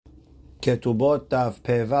Ketubot Tav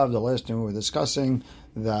Pevav, the last time we were discussing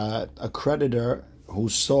that a creditor who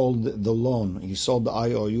sold the loan, he sold the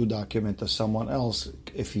IOU document to someone else,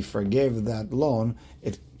 if he forgave that loan,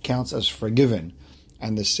 it counts as forgiven.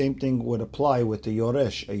 And the same thing would apply with the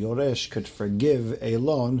Yoresh. A Yoresh could forgive a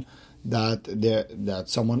loan that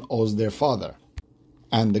someone owes their father.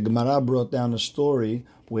 And the Gemara brought down a story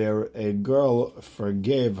where a girl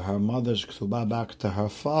forgave her mother's ktubah back to her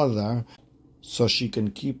father so she can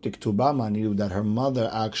keep the ktubah money that her mother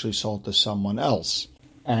actually sold to someone else.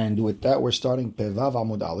 And with that, we're starting Pevav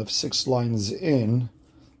Amud Aleph, 6 lines in,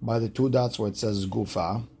 by the 2 dots where it says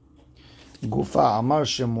Gufa. Gufa Amar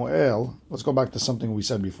Shemuel. Let's go back to something we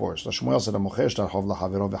said before. So Shemuel said,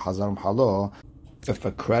 if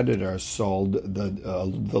a creditor sold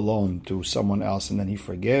the loan to someone else and then he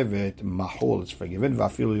forgave it, mahul, it's forgiven.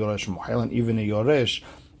 Vafilu yoresh muhel, and even a yoresh,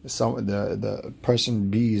 the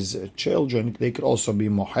person B's children, they could also be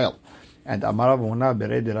muhel. And Amar Avuna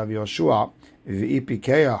bered Rav Yoshua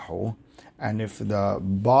v'ipikeyahu, and if the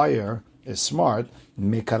buyer is smart,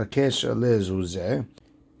 mekarkesh lezuzeh,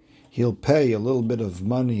 he'll pay a little bit of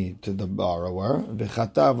money to the borrower,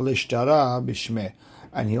 v'chatav lishtara bishmeh,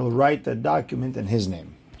 and he'll write the document in his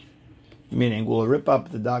name. Meaning, we'll rip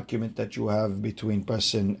up the document that you have between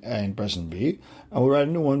person A and person B, and we'll write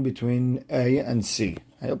a new one between A and C.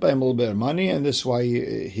 And he'll pay him a little bit of money, and this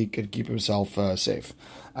way he could keep himself safe.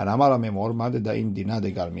 And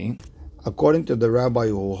according to the rabbi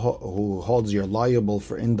who holds you're liable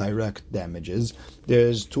for indirect damages,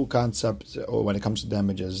 there's 2 concepts when it comes to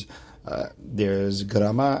damages. There's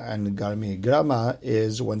grama and garmi. Grama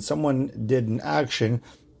is when someone did an action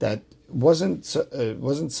that wasn't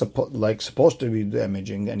supposed to be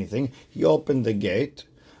damaging anything. He opened the gate,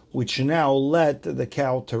 which now led the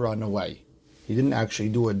cow to run away. He didn't actually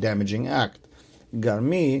do a damaging act.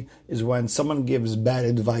 Garmi is when someone gives bad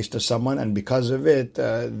advice to someone, and because of it,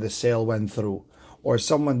 the sale went through. Or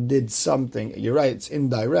someone did something. You're right, it's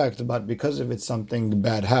indirect, but because of it, something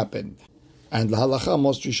bad happened. And the halacha,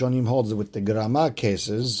 most Rishonim holds with the grama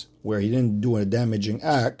cases, where he didn't do a damaging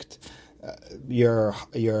act, you're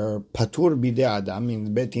patur bidei adam, means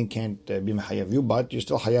betin can't be mechayev you, but you're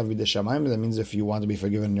still hayav bidei shamayim. That means if you want to be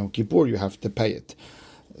forgiven Yom Kippur, you have to pay it.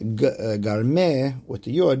 Garmeh, with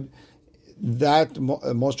the yud, that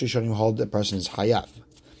most Rishonim hold the person is hayav.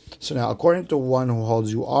 So now, according to one who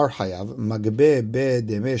holds you are hayav, magbeh be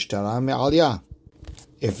demesh tara me'aliyah.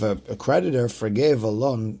 If a creditor forgave a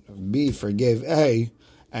loan, B forgave A,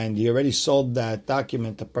 and he already sold that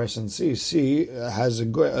document to person C, C has a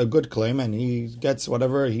good claim, and he gets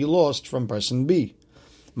whatever he lost from person B.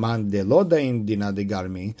 Man de lo dain dina de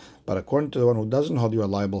garmi, but according to the one who doesn't hold you are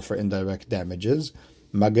liable for indirect damages,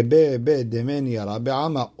 magbe be demeni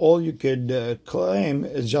arabe'ama, all you could claim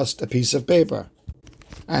is just a piece of paper.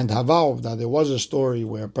 And Havav, that there was a story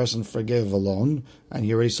where a person forgave a loan and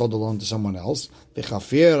he already sold the loan to someone else.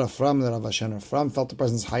 B'chafir Afram the Rav Asher, Afram felt the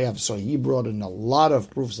person's hayav, so he brought in a lot of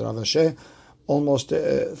proofs to Rav Asher, almost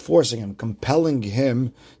forcing him, compelling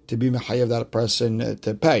him to be mechayev that person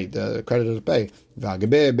to pay, the creditor to pay.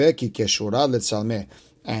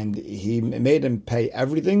 And he made him pay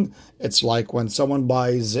everything. It's like when someone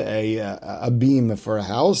buys a beam for a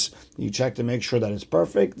house, you check to make sure that it's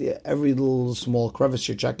perfect. Every little small crevice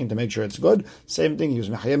you're checking to make sure it's good. Same thing, he was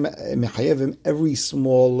mechayev him every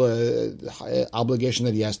small obligation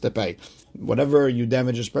that he has to pay. Whatever you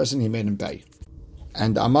damage this person, he made him pay.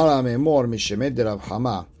 And Amar Amemor Mishemed Rav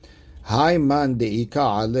Hama, Hai man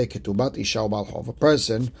deika ale ketubat isha ubal chov. A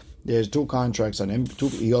person, there's 2 contracts on him.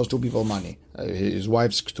 He owes 2 people money. His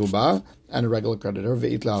wife's ketubah and a regular creditor.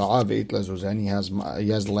 Ve'itla ra'a ve'itla zuzen. He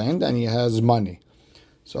has land and he has money.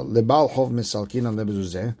 So lebal chov misalkin al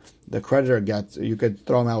lebezuzeh. The creditor gets. You could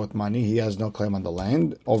throw him out with money. He has no claim on the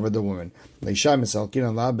land over the woman. Leisha misalkin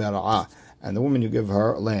al be'ra'a. And the woman, you give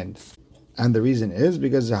her land. And the reason is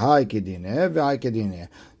because the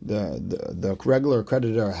regular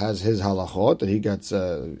creditor has his halachot, that he gets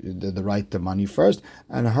the right to money first,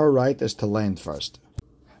 and her right is to land first.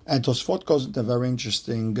 And Tosfot goes into a very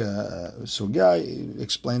interesting sugya. He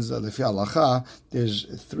explains that if halacha, there's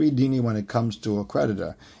 3 dini when it comes to a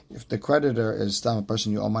creditor. If the creditor is a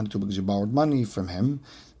person you owe money to because you borrowed money from him,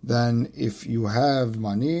 then if you have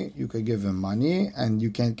money, you could give him money, and you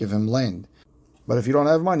can't give him land. But if you don't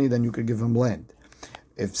have money, then you could give him land.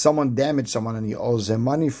 If someone damaged someone and he owes him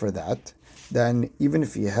money for that, then even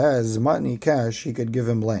if he has money, cash, he could give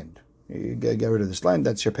him land. You get rid of this land,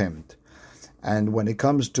 that's your payment. And when it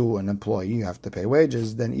comes to an employee, you have to pay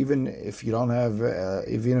wages. Then even if you don't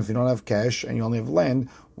have cash and you only have land,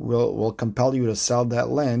 we'll compel you to sell that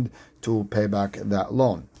land to pay back that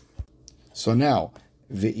loan. So now,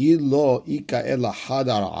 Ve'i lo ika ela had.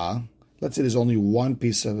 Let's say there's only one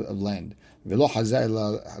piece of land. Ve'lo hazeh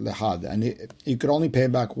ela lehad. And you could only pay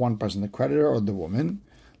back one person, the creditor or the woman.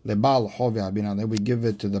 Lebal hov yabinan. We give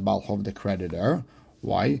it to the bal hov, the creditor.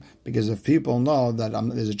 Why? Because if people know that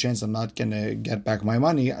there's a chance I'm not going to get back my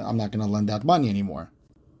money, I'm not going to lend that money anymore.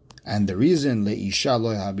 And the reason leisha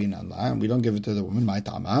lo yahabin Allah, we don't give it to the woman, my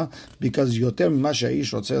tama, because yoter masha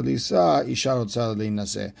ish rotze lisa, isha rotze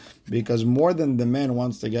leinaseh. Because more than the man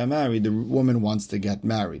wants to get married, the woman wants to get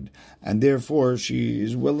married, and therefore she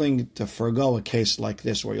is willing to forgo a case like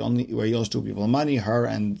this, where he owes two people money, her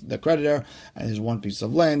and the creditor, and there's one piece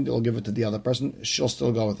of land. He'll give it to the other person. She'll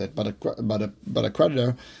still go with it, but a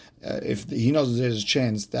creditor. If he knows there's a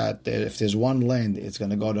chance that if there's one land, it's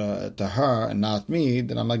going to go to her and not me,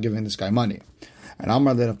 then I'm not giving this guy money. And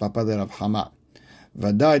Amar de Rav Papa de Rav Hama,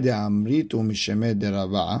 Vadai de Amritu Misheme de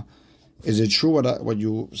Rabba. Is it true what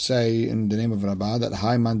you say in the name of Rabba that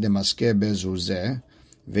Hayman de Maske Bezuzeh?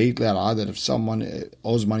 That if someone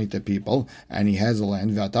owes money to people and he has a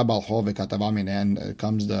land, and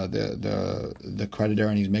comes the creditor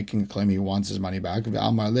and he's making a claim he wants his money back, and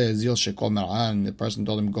the person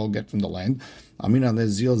told him go get from the land,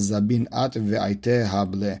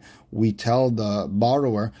 we tell the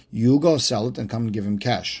borrower, you go sell it and come and give him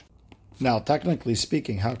cash. Now, technically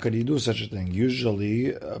speaking, how could he do such a thing?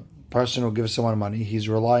 Usually, a person who gives someone money, he's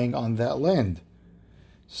relying on that land.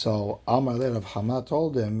 So Amar le Rav Hama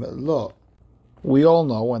told him, look, we all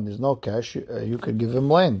know when there's no cash, you could give him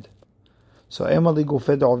land. So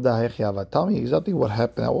tell me exactly what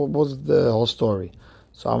happened. What was the whole story?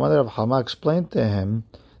 So Amar le Rav Hama explained to him,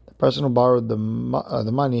 the person who borrowed the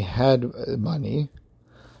money had money.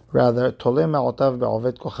 Rather,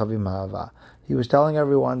 he was telling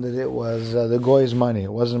everyone that it was the goy's money,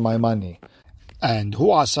 it wasn't my money. And who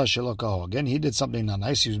asa shelo again? He did something not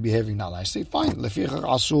nice. He was behaving not nicely. Fine. Therefore,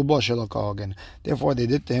 they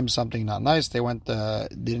did to him something not nice. They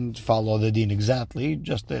didn't follow the deen exactly,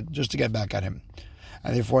 just to get back at him.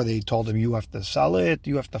 And therefore, they told him, you have to sell it,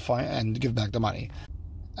 you have to find and give back the money.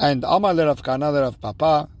 And Amar le Rav Kana le Rav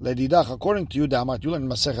Papa ledidach. According to you, Da'amat, you learn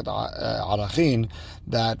Masechet Arachin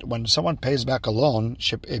that when someone pays back a loan,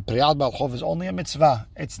 Priyat Bal Chov is only a mitzvah.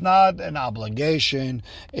 It's not an obligation.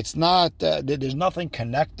 It's not. There's nothing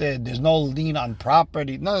connected. There's no lien on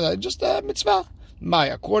property. No, just a mitzvah.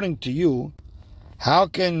 According to you, how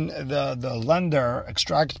can the lender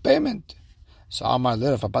extract payment? So Amar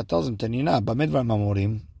le Rav Papa tells him, Tanina b'midvar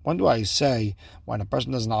mamurim. When do I say when a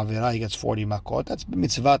person does an avira, he gets 40 makot? That's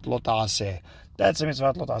mitzvat lo ta'aseh. That's a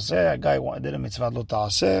mitzvat lo ta'aseh. A guy did a mitzvat lo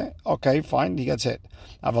ta'aseh. Okay, fine, he gets hit.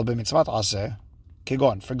 Aval b'mitzvat aseh.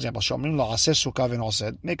 Kegon, for example, shomrim lo aseh sukkah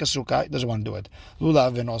v'noseh. Make a sukkah, he doesn't want to do it.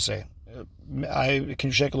 Lulav v'noseh. Can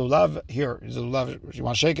you shake a lulav? Here, is a lulav, you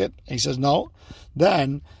want to shake it? And he says no.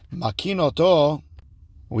 Then, makinoto,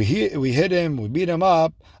 we hit him, we beat him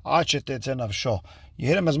up. You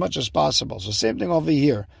hit him as much as possible. So same thing over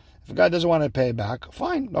here. If a guy doesn't want to pay back,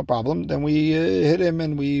 fine, no problem. Then we hit him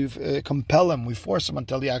and we compel him, we force him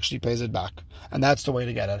until he actually pays it back. And that's the way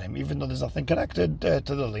to get at him. Even though there's nothing connected to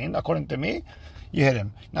the lien, according to me, you hit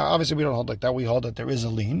him. Now, obviously, we don't hold like that. We hold that there is a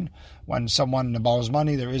lien. When someone borrows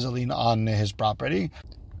money, there is a lien on his property.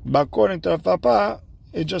 But according to Papa,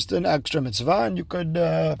 it's just an extra mitzvah, and you could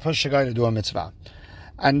push a guy to do a mitzvah.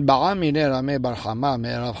 And Ba'ami ne Rameh bar Hama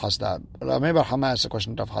me Rav Hasda. Rameh bar Hama asks a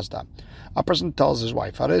question to Rav Hasda. A person tells his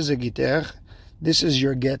wife, this is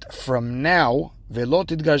your get from now, but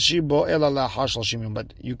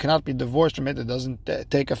you cannot be divorced from it. It doesn't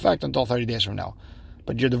take effect until 30 days from now.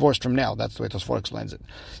 But you're divorced from now. That's the way Tosfot explains it.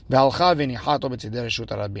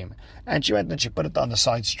 And she went and she put it on the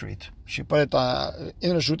side street. She put it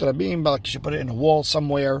in Reshut Rabim, but she put it in a wall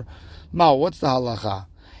somewhere. What's the halacha?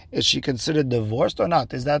 Is she considered divorced or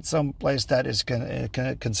not? Is that some place that is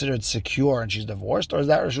considered secure and she's divorced? Or is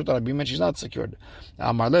that Reshut Rabim and she's not secured?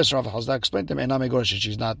 Amar les Rav Hasda explained to him,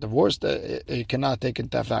 she's not divorced, it cannot take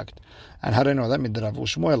into effect. And how do I know that? Rav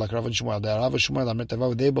Shmuel, like Rav Shmuel, Rav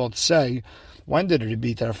Shmuel, they both say, when did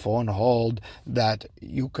Rabbi Tarfon hold that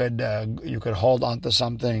you could hold on to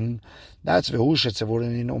something? That's your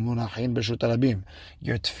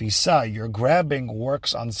tfisa, your grabbing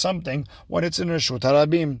works on something when it's in Reshut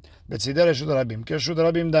Harabim.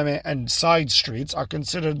 And side streets are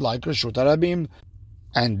considered like Reshut Harabim.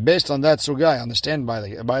 And based on that sugya, I understand by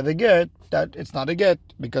the get that it's not a get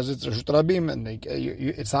because it's Reshut Harabim and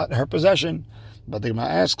it's not her possession. But the Gemara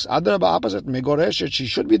asks, Adraba opposite, Megoreshet, she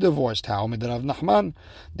should be divorced. How? Rav Nachman.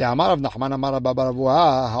 The Amar of Nachman, Amar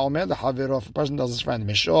Babaravua, how the Havir of a person tells his friend,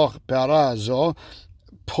 Mishoch, Peara, Zo,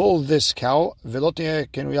 pull this cow, it's not going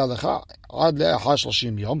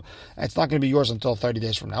to be yours until 30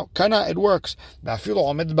 days from now. Kana, it works.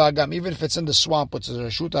 Even if it's in the swamp, which is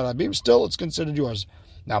Reshut Rabim, still it's considered yours.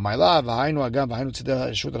 Now, my love,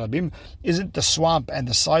 isn't the swamp and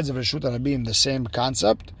the sides of Reshut Rabim the same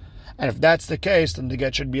concept? And if that's the case, then the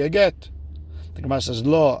get should be a get. The Gemara says,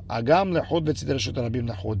 Lo, agam lehud v'tzidei Reshut Rabim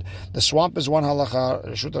lehud. The swamp is one halacha,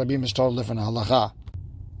 Reshut Rabim is totally different halacha.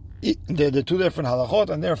 They're two different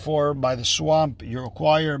halachot, and therefore, by the swamp, you're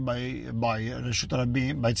required by Reshut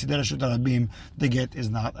Rabim, by tzidei Reshut Rabim, the get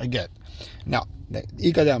is not a get. Now,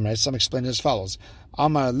 some explain as follows.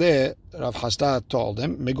 Amar le, Rav Hasta told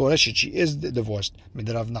him, Megoreshet, she is divorced. Mid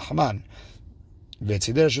Rav Nachman.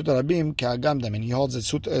 V'tzidei Reshut Rabim ke'agam them, and he holds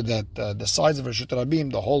that the sides of Reshut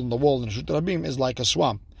Rabim, the hole in the wall in Reshut Rabim, is like a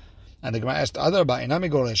swamp. And the Gemara asked Adarba, Ina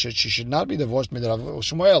Megoreshet, she should not be divorced. Mid Rav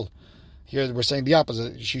Shmuel. Here we're saying the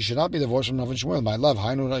opposite. She should not be divorced from Rav Shmuel. My love,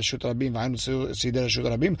 Hainu Reshut Rabim, Hainu Tzidei Reshut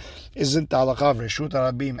Rabim. Isn't the halacha of Reshut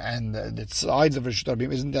Rabim and the sides of Reshut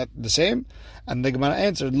Rabim, isn't that the same? And the Gemara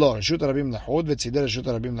answered, Lo, Reshut Rabim lehud, v'Tzidei Reshut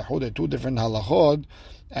Rabim lehud. They're two different halachot,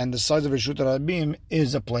 and the sides of Reshut Rabim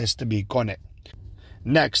is a place to be koneh.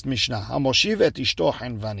 Next Mishnah, Hamoshiv et ishto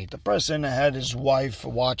hanvanit. The person had his wife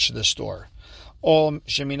watch the store. Or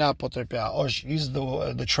Shemina Potrepia, or he's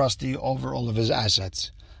the trustee over all of his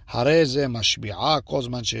assets. He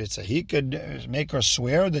could make her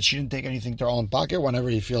swear that she didn't take anything to her own pocket whenever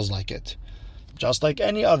he feels like it. Just like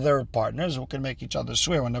any other partners who can make each other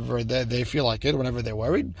swear whenever they feel like it, whenever they're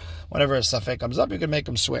worried, whenever a safek comes up, you can make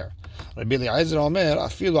them swear. Even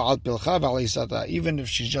if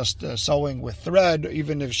she's just sewing with thread,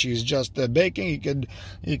 even if she's just baking,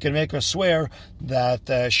 he can make her swear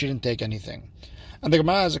that she didn't take anything. And the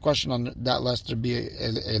Gemara has a question on that last Rabbi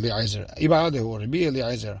Eliezer. Rabbi Eliezer, when Rabbi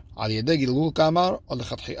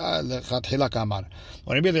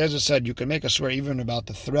Eliezer said you can make a swear even about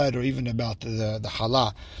the thread or even about the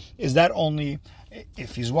challah, is that only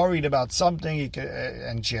if he's worried about something, he can,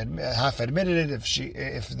 and she had half admitted it,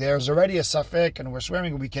 if there's already a safek and we're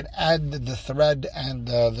swearing, we can add the thread and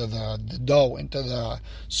the dough into the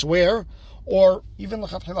swear? Or even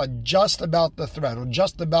just about the thread, or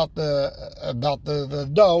just about the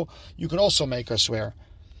dough, you could also make her swear.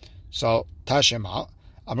 So Tashema,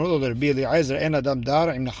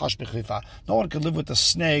 no one could live with a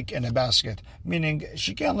snake in a basket. Meaning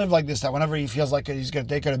she can't live like this. That whenever he feels like it, he's going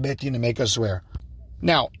to take her to Beit Din and make her swear.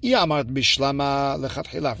 Now,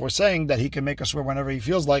 if we're saying that he can make us swear whenever he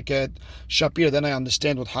feels like it, Shapir, then I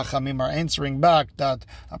understand what Hachamim are answering back, that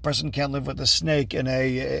a person can't live with a snake in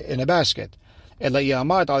a basket. But if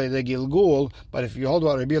you hold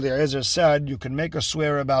what Rabbi Eliezer said, you can make a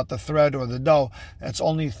swear about the thread or the dough. It's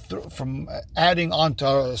only from adding on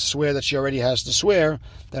to a swear that she already has to swear.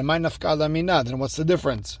 Then what's the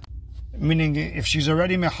difference? Meaning, if she's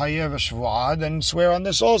already mechayev shvuah, then swear on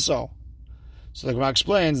this also. So the Gemara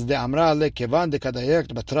explains, the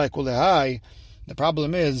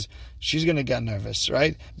problem is she's going to get nervous,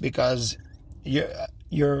 right? Because you're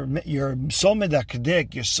so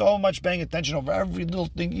medakdik, you're so much paying attention over every little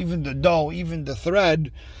thing, even the dough, even the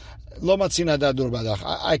thread. Lo matzina dadur badach.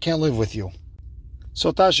 I can't live with you.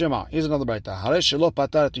 So Tashema, here's another braita.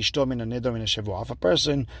 If a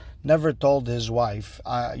person never told his wife,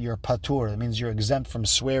 you're patur, it means you're exempt from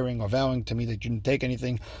swearing or vowing to me that you didn't take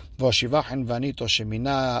anything, or he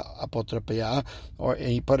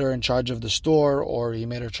put her in charge of the store, or he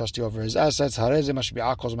made her trustee over his assets,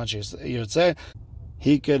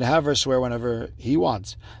 he could have her swear whenever he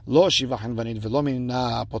wants. If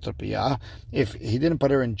he didn't put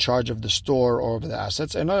her in charge of the store or of the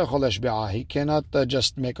assets, he cannot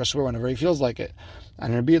just make her swear whenever he feels like it.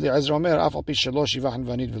 And Rabbi Eliezer Omer,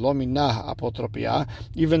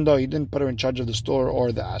 even though he didn't put her in charge of the store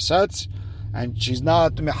or the assets, and she's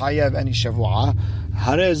not mechayev any shavua,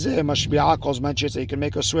 he can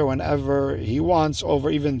make her swear whenever he wants over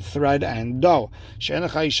even thread and dough.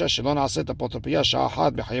 There's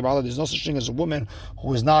no such thing as a woman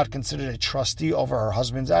who is not considered a trustee over her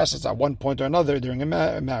husband's assets at one point or another during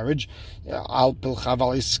a marriage, at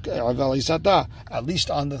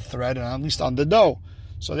least on the thread and at least on the dough.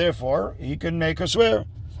 So therefore, he can make her swear.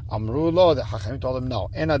 Amru lo, the Chachamim told him no.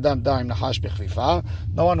 En adam daim nahash b'chlifa.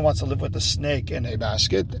 No one wants to live with a snake in a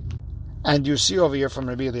basket. And you see over here from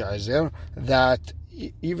Rabbi Eliezer that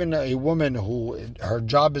even a woman who her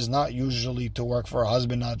job is not usually to work for her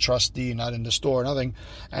husband, not a trustee, not in the store, nothing,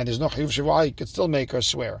 and there's no chiyuv shivua, he could still make her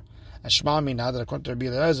swear. And Shema Mina, that according to Rabbi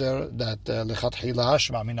Eliezer, that lechatchila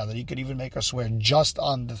Shema Mina, that he could even make her swear just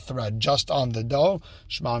on the thread, just on the dough.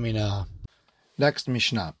 Shema Mina. Next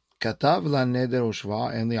Mishnah. Katav la neder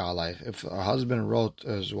ushva en li alaych. If a husband wrote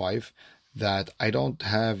his wife that I don't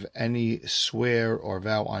have any swear or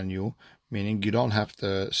vow on you, meaning you don't have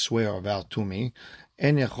to swear or vow to me,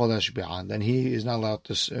 then he is not allowed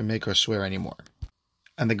to make her swear anymore.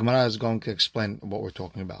 And the Gemara is going to explain what we're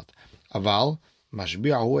talking about. Aval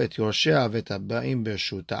mashbi'ahu et yorshea v'taba'im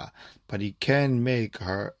b'shuta, but he can make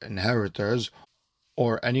her inheritors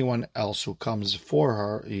or anyone else who comes for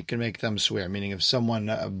her, he can make them swear. Meaning, if someone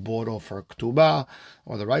bought off her ketubah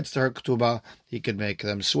or the rights to her ketubah, he could make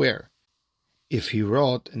them swear. If he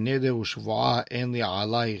wrote neder u'shvuah en li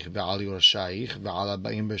alayich ve'al yorshayich ve'al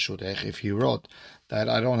ba'im b'shutech, if he wrote that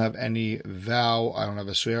I don't have any vow, I don't have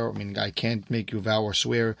a swear, meaning I can't make you vow or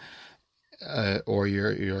swear, or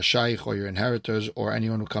your shaykh or your inheritors or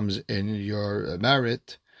anyone who comes in your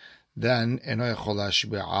merit, then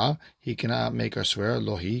he cannot make her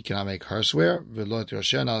swear. He cannot make her swear.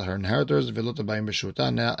 Not her inheritors.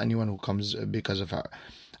 Not anyone who comes because of her.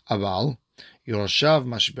 Aval Yoroshav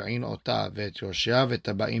mashbi'in ota vet Yoroshav et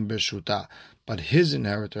taba'im b'shuta. But his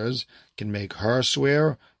inheritors can make her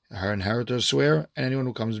swear, her inheritors swear, and anyone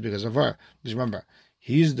who comes because of her. Because remember,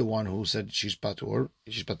 he's the one who said she's patur.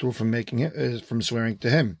 She's patur from making it, from swearing to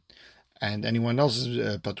him, and anyone else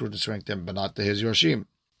is patur to swearing to him, but not to his yorshim.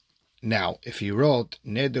 Now, if he wrote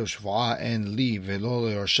neder shvuah en li velo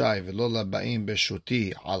leyorshay velo laba'im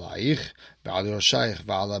b'shuti alayich ve'al yorshayich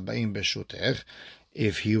ve'al laba'im b'shutech,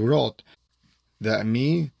 if he wrote that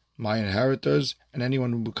me, my inheritors, and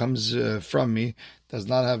anyone who comes from me does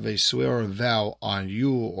not have a swear or vow on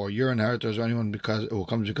you or your inheritors or anyone who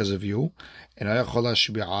comes because of you, and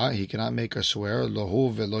he cannot make a swear, not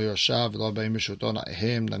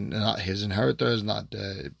him, not his inheritors, not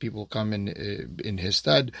people come in his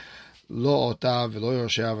stead. No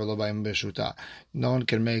one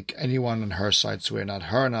can make anyone on her side swear, not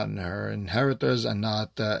her, not her inheritors, and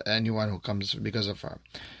not anyone who comes because of her.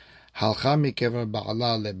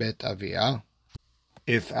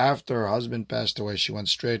 If after her husband passed away, she went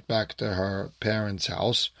straight back to her parents'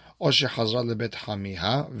 house, or she went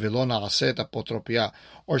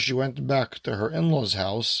back to her in-laws'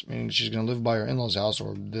 house, meaning she's going to live by her in-laws' house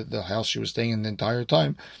or the house she was staying in the entire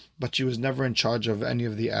time, but she was never in charge of any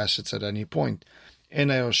of the assets at any point. The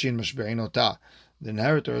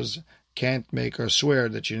inheritors can't make her swear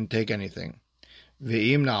that she didn't take anything. But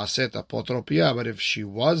if she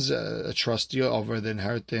was a trustee over the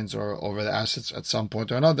inheritance or over the assets at some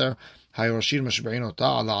point or another,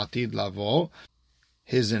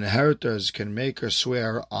 his inheritors can make her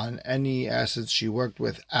swear on any assets she worked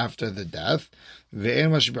with after the death.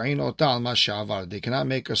 They cannot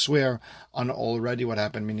make her swear on already what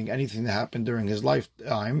happened, meaning anything that happened during his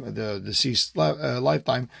lifetime, the deceased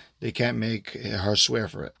lifetime, they can't make her swear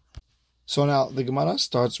for it. So now the Gemara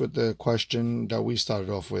starts with the question that we started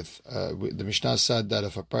off with. The Mishnah said that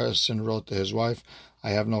if a person wrote to his wife,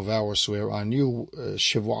 I have no vow or swear on you,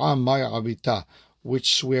 Shivu'ah Maya Abita,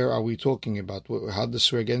 which swear are we talking about? How did the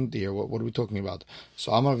swear get into here? What are we talking about?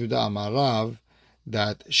 So Amar Vida Amar Rav,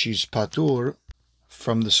 that she's patur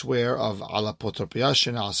from the swear of ala potropiyah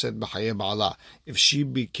shena'aseh b'chayei ba'ala, if she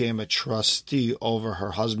became a trustee over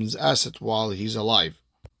her husband's asset while he's alive.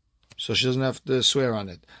 So she doesn't have to swear on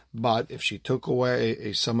it. But if she took away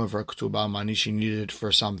a sum of her ketubah money she needed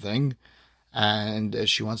for something, and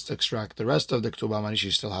she wants to extract the rest of the ketubah money,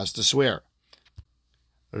 she still has to swear.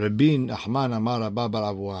 Rabbi Nachman Amar Abba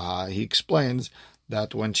bar Avuha, he explains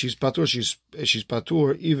that when she's patur, she's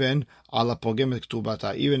patur even ala pogem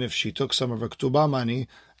ketubata, even if she took some of her ketubah money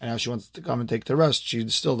and now she wants to come and take the rest, she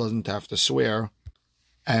still doesn't have to swear,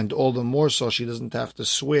 and all the more so she doesn't have to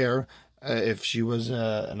swear if she was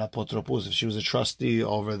an apotropos, if she was a trustee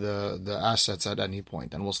over the assets at any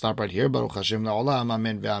point. And we'll stop right here. Baruch Hashem la'olam,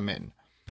 amen ve'amen.